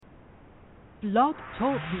Blog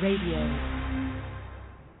Talk Radio.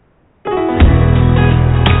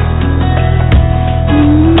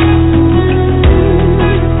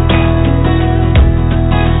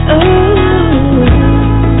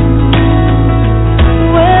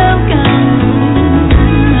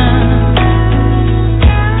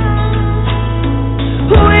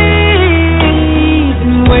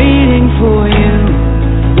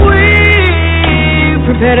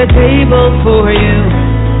 Prepared a table for you.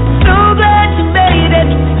 So glad you made it.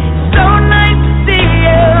 So nice to see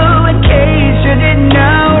you. In case you didn't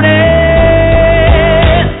notice,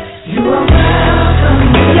 you are welcome.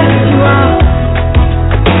 Yes, you are.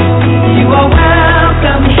 You are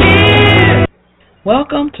welcome here.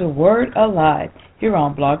 Welcome to Word Alive here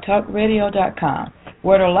on blogtalkradio.com.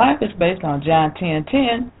 Word Alive is based on John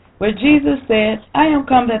 10:10, where Jesus said, "I am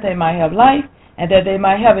come that they might have life and that they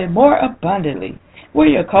might have it more abundantly." We're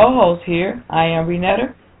your co-hosts here. I am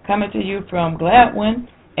Renetta, coming to you from Gladwin,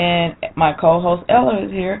 and my co-host Ella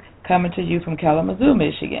is here, coming to you from Kalamazoo,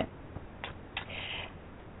 Michigan.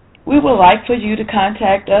 We would like for you to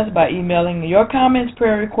contact us by emailing your comments,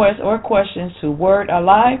 prayer requests, or questions to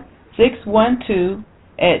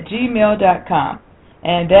wordalive612@gmail.com,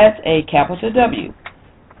 and that's a capital W.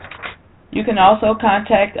 You can also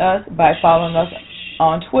contact us by following us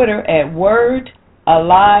on Twitter at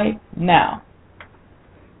WordAliveNow.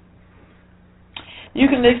 You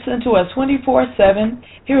can listen to us 24/7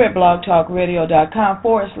 here at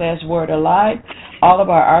blogtalkradio.com/wordalive. All of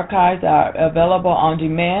our archives are available on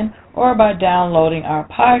demand or by downloading our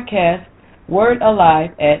podcast, Word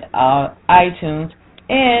Alive, at iTunes,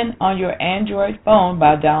 and on your Android phone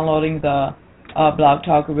by downloading the Blog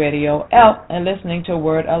Talk Radio app and listening to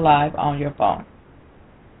Word Alive on your phone.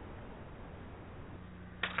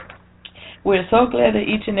 We're so glad that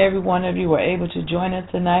each and every one of you were able to join us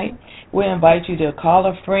tonight. We invite you to call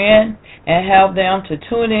a friend and have them to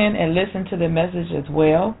tune in and listen to the message as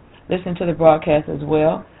well, listen to the broadcast as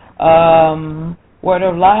well. Word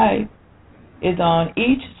of Live is on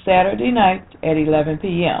each Saturday night at 11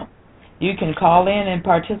 p.m. You can call in and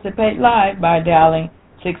participate live by dialing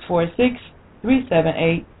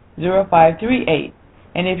 646-378-0538.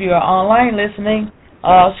 And if you are online listening,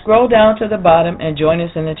 scroll down to the bottom and join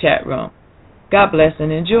us in the chat room. God bless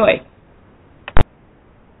and enjoy.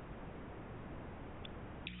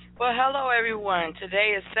 Well, hello, everyone.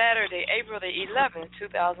 Today is Saturday, April the 11th,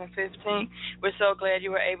 2015. We're so glad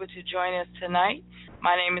you were able to join us tonight.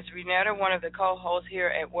 My name is Renetta, one of the co-hosts here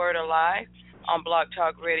at Word Alive on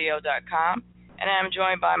blogtalkradio.com, and I'm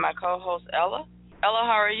joined by my co-host, Ella. Ella,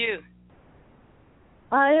 how are you?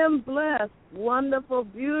 I am blessed. Wonderful,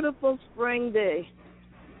 beautiful spring day.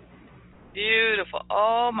 Beautiful.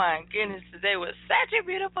 Oh, my goodness. Today was such a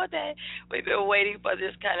beautiful day. We've been waiting for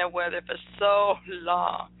this kind of weather for so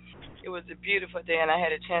long. It was a beautiful day, and I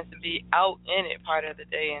had a chance to be out in it part of the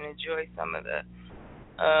day and enjoy some of the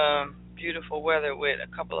beautiful weather with a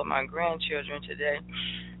couple of my grandchildren today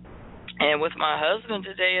and with my husband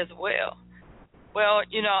today as well. Well,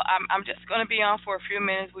 you know, I'm just going to be on for a few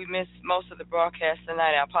minutes. We missed most of the broadcast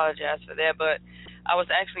tonight. I apologize for that, but I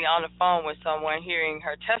was actually on the phone with someone hearing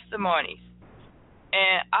her testimonies,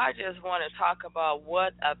 and I just want to talk about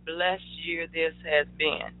what a blessed year this has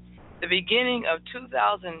been. The beginning of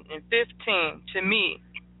 2015 to me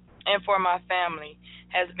and for my family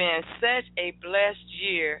has been such a blessed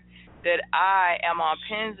year that I am on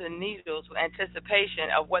pins and needles with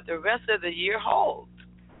anticipation of what the rest of the year holds.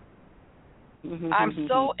 I'm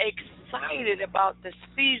so excited about the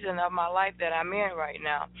season of my life that I'm in right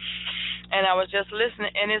now. And I was just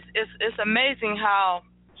listening, and it's amazing how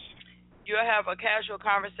you'll have a casual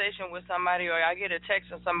conversation with somebody, or I get a text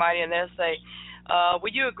from somebody, and they'll say,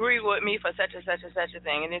 will you agree with me for such and such and such a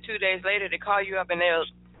thing? And then 2 days later, they call you up, and they'll,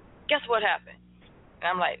 guess what happened? And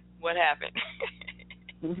I'm like, what happened?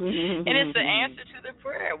 And it's the answer to the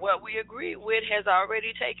prayer. What we agreed with has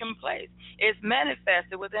already taken place. It's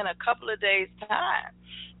manifested within a couple of days' time.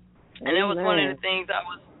 And that was one of the things I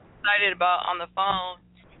was excited about on the phone.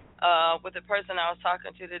 With the person I was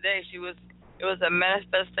talking to today, it was a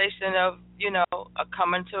manifestation of, you know,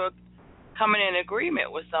 coming in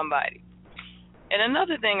agreement with somebody. And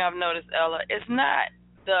another thing I've noticed, Ella, it's not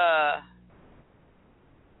the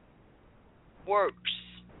works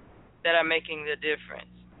that are making the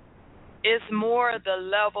difference. It's more the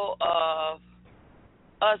level of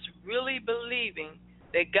us really believing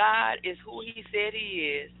that God is who He said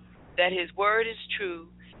He is, that His word is true.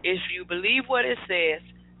 If you believe what it says,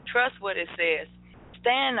 trust what it says,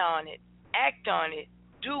 stand on it, act on it,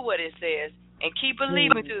 do what it says, and keep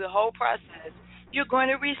believing through the whole process, you're going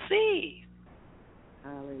to receive.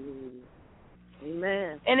 Hallelujah.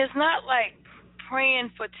 Amen. And it's not like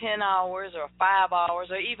praying for 10 hours or 5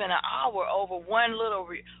 hours or even an hour over one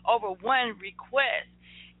request.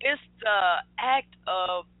 It's the act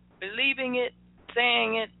of believing it,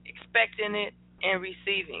 saying it, expecting it, and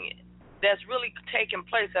receiving it that's really taking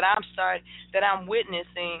place that I'm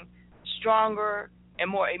witnessing stronger and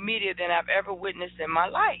more immediate than I've ever witnessed in my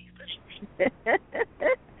life. It's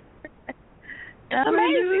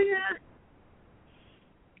amazing.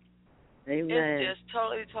 Amen. It's just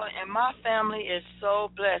totally, and my family is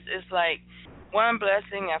so blessed. It's like one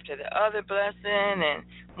blessing after the other blessing, and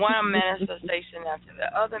one manifestation after the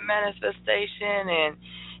other manifestation, and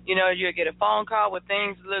you'll get a phone call where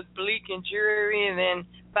things look bleak and dreary, and then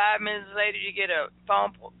 5 minutes later you get a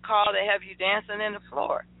phone call that have you dancing in the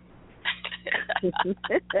floor.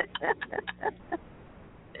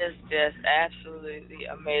 It's just absolutely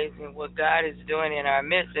amazing what God is doing in our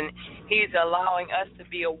midst, and He's allowing us to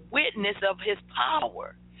be a witness of His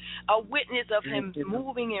power, a witness of Him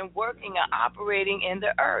moving and working and operating in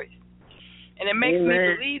the earth. And it makes me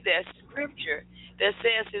believe that scripture that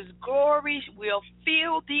says His glory will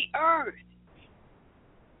fill the earth.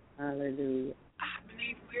 Hallelujah. I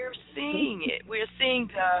believe we're seeing it. We're seeing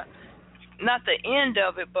not the end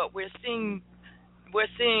of it, but we're seeing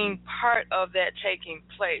part of that taking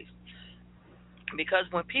place. Because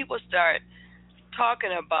when people start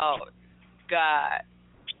talking about God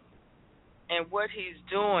and what He's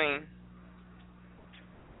doing,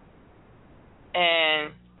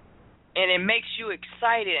 and it makes you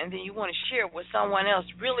excited, and then you want to share it with someone else,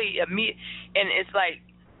 really, and it's like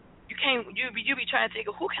you be trying to think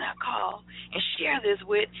of who can I call and share this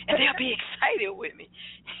with, and they'll be excited with me.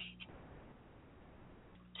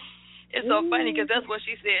 It's so funny because that's what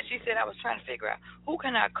she said. She said I was trying to figure out who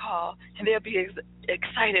can I call, and they'll be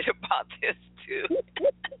excited about this too.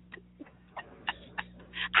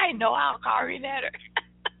 I know, I'll call Renetta.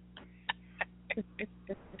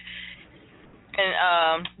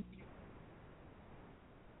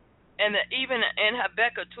 And even in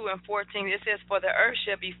Habakkuk 2:14, it says, "For the earth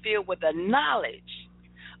shall be filled with the knowledge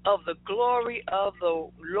of the glory of the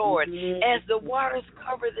Lord, as the waters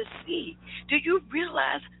cover the sea." Do you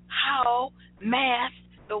realize how vast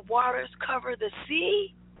the waters cover the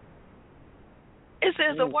sea? It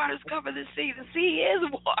says the waters cover the sea. The sea is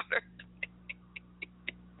water.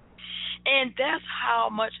 And that's how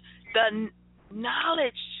much the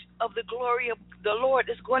knowledge of the glory of the Lord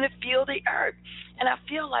is going to fill the earth. And I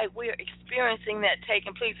feel like we're experiencing that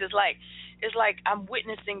taking place. It's like I'm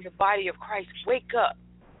witnessing the body of Christ wake up.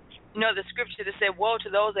 The scripture that said, "Woe to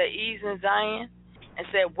those that ease in Zion," and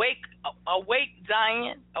said, awake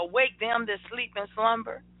Zion, awake them that sleep in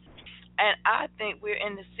slumber. And I think we're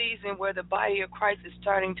in the season where the body of Christ is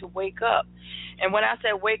starting to wake up. And when I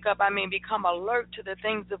say wake up, I mean become alert to the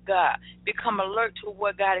things of God. Become alert to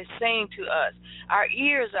what God is saying to us. Our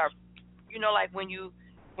ears are, like when you,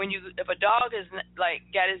 if a dog is like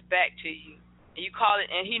got his back to you, and you call it,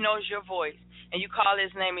 and he knows your voice, and you call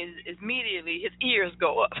his name, immediately his ears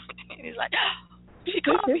go up. And he's like, oh, she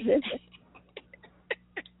called me.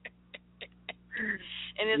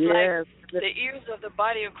 And it's like the ears of the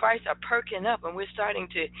body of Christ are perking up, and we're starting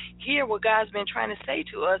to hear what God's been trying to say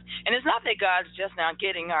to us. And it's not that God's just now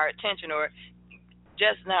getting our attention or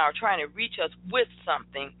just now trying to reach us with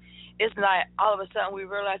something. It's like all of a sudden we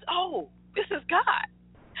realize, oh, this is God.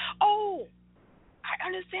 Oh, I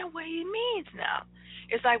understand what He means now.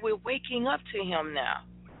 It's like we're waking up to Him now.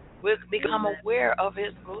 We've become aware of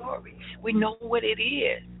His glory. We know what it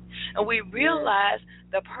is. And we realize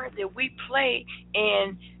the part that we play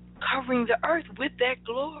in covering the earth with that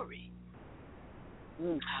glory.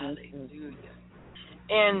 Hallelujah.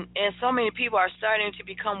 And so many people are starting to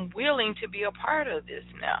become willing to be a part of this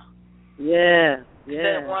now.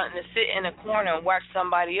 Instead of wanting to sit in a corner and watch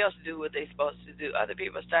somebody else do what they're supposed to do, other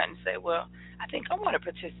people are starting to say, well, I think I want to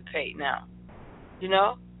participate now.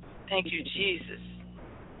 Thank you, Jesus.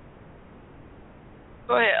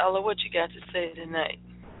 Go ahead, Ella, what you got to say tonight?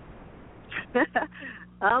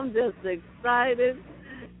 I'm just excited.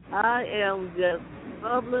 I am just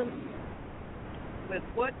bubbling with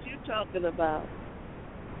what you're talking about.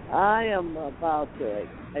 I am about to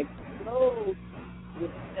explode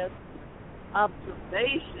with just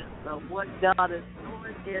observations of what God is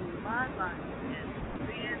doing in my life and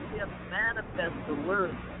seeing Him manifest the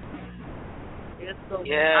Word. It's so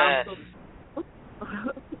Amen.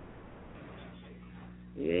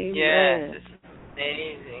 Yes, it's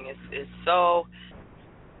amazing.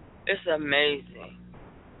 It's amazing.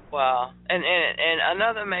 Wow. And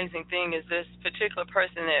another amazing thing is this particular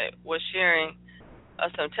person that was sharing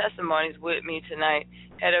some testimonies with me tonight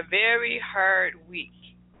had a very hard week.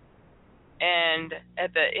 And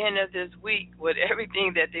at the end of this week, with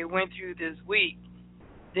everything that they went through this week,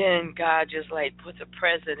 then God just like puts a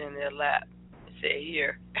present in their lap and say,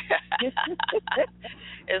 "Here."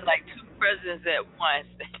 It's like two presents at once,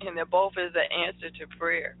 and they're both is an answer to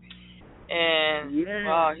prayer. And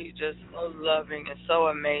wow, he's just so loving and so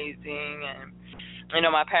amazing. And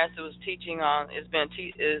my pastor was teaching on.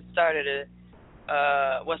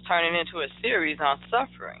 Was turning into a series on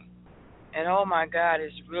suffering. And oh my God,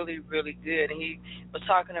 it's really, really good. And he was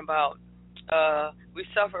talking about we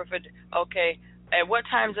suffer for, at what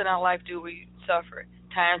times in our life do we suffer?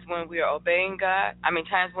 Times when we are obeying God,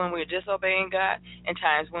 times when we're disobeying God, and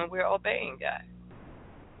times when we're obeying God.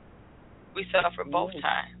 We suffer both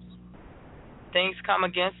times. Things come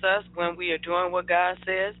against us when we are doing what God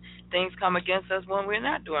says. Things come against us when we're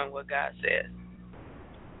not doing what God says.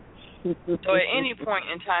 So at any point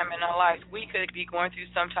in time in our lives, we could be going through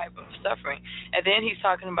some type of suffering. And then he's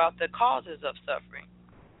talking about the causes of suffering.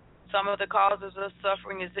 Some of the causes of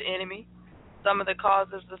suffering is the enemy. Some of the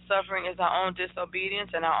causes of suffering is our own disobedience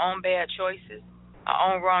and our own bad choices, our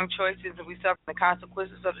own wrong choices, and we suffer the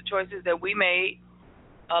consequences of the choices that we made,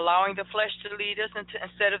 allowing the flesh to lead us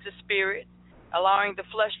instead of the Spirit, allowing the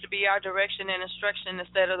flesh to be our direction and instruction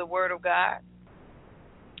instead of the Word of God.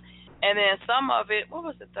 And then some of it, what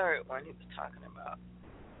was the third one he was talking about?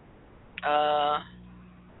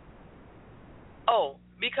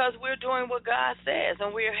 Because we're doing what God says,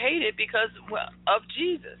 and we're hated because of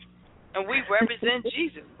Jesus. And we represent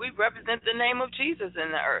Jesus. We represent the name of Jesus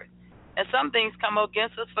in the earth. And some things come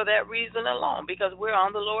against us for that reason alone, because we're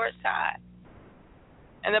on the Lord's side.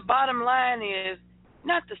 And the bottom line is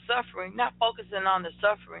not the suffering, not focusing on the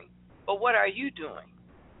suffering, but what are you doing?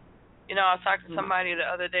 I was talking to somebody the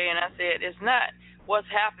other day, and I said, it's not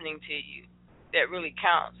what's happening to you that really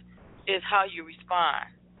counts. It's how you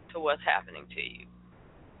respond to what's happening to you.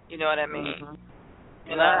 You know what I mean?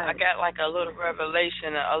 Mm-hmm. I got like a little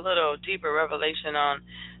revelation, a little deeper revelation on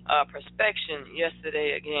perspection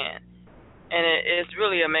yesterday again. And it's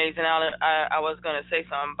really amazing. I was going to say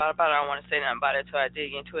something about it. I don't want to say nothing about it until I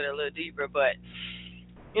dig into it a little deeper. But,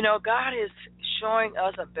 God is showing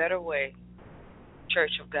us a better way.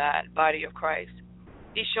 Church of God, body of Christ.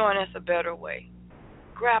 He's showing us a better way.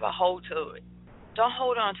 Grab a hold to it. Don't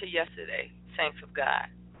hold on to yesterday, saints of God.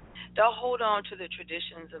 Don't hold on to the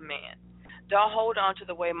traditions of man. Don't hold on to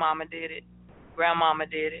the way mama did it, grandmama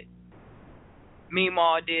did it,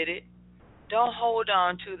 Meemaw did it. Don't hold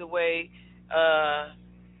on to the way the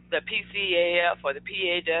PCAF or the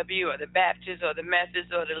PAW or the Baptist or the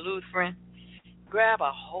Methodist or the Lutheran. Grab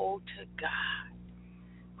a hold to God.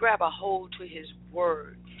 Grab a hold to His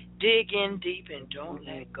Word. Dig in deep and don't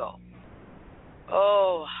let it go.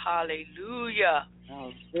 Oh, hallelujah.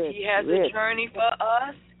 He has a journey for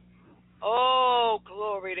us. Oh,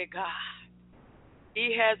 glory to God.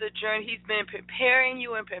 He has a journey. He's been preparing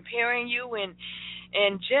you, and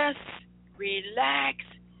just relax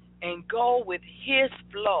and go with His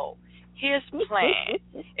flow, His plan,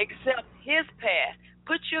 accept His path.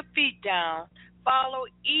 Put your feet down. Follow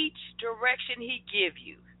each direction He give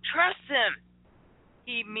you. Trust Him.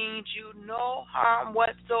 He means you no harm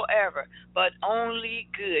whatsoever, but only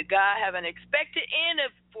good. God have an expected end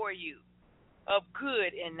for you of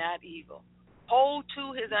good and not evil. Hold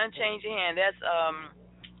to His unchanging hand. That's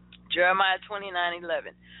Jeremiah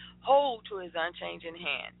 29:11. Hold to His unchanging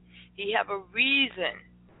hand. He have a reason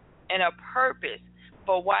and a purpose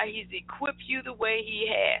for why He's equipped you the way He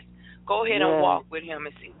has. Go ahead and walk with Him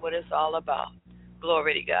and see what it's all about.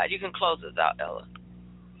 Glory to God. You can close us out, Ella.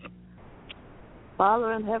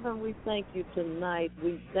 Father in heaven, we thank you tonight.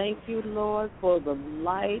 We thank you, Lord, for the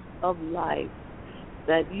light of life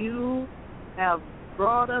that you have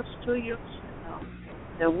brought us to yourself,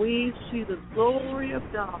 and we see the glory of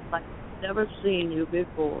God like we've never seen you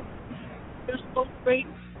before. You're so great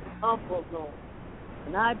and humble, Lord.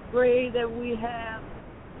 And I pray that we have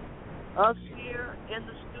us here in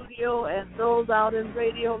the studio and those out in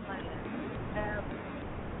Radio Land have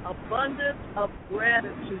abundance of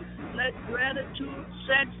gratitude. Let gratitude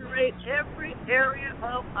saturate every area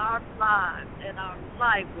of our lives, and our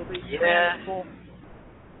life will be transformed.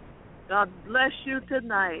 God bless you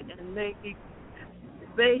tonight, and may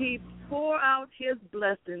He pour out His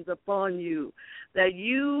blessings upon you, that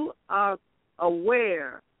you are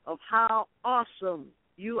aware of how awesome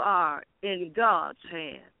you are in God's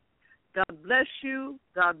hand. God bless you.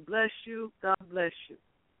 God bless you. God bless you.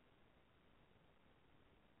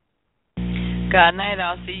 God night.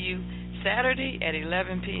 I'll see you Saturday at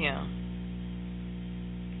 11 p.m.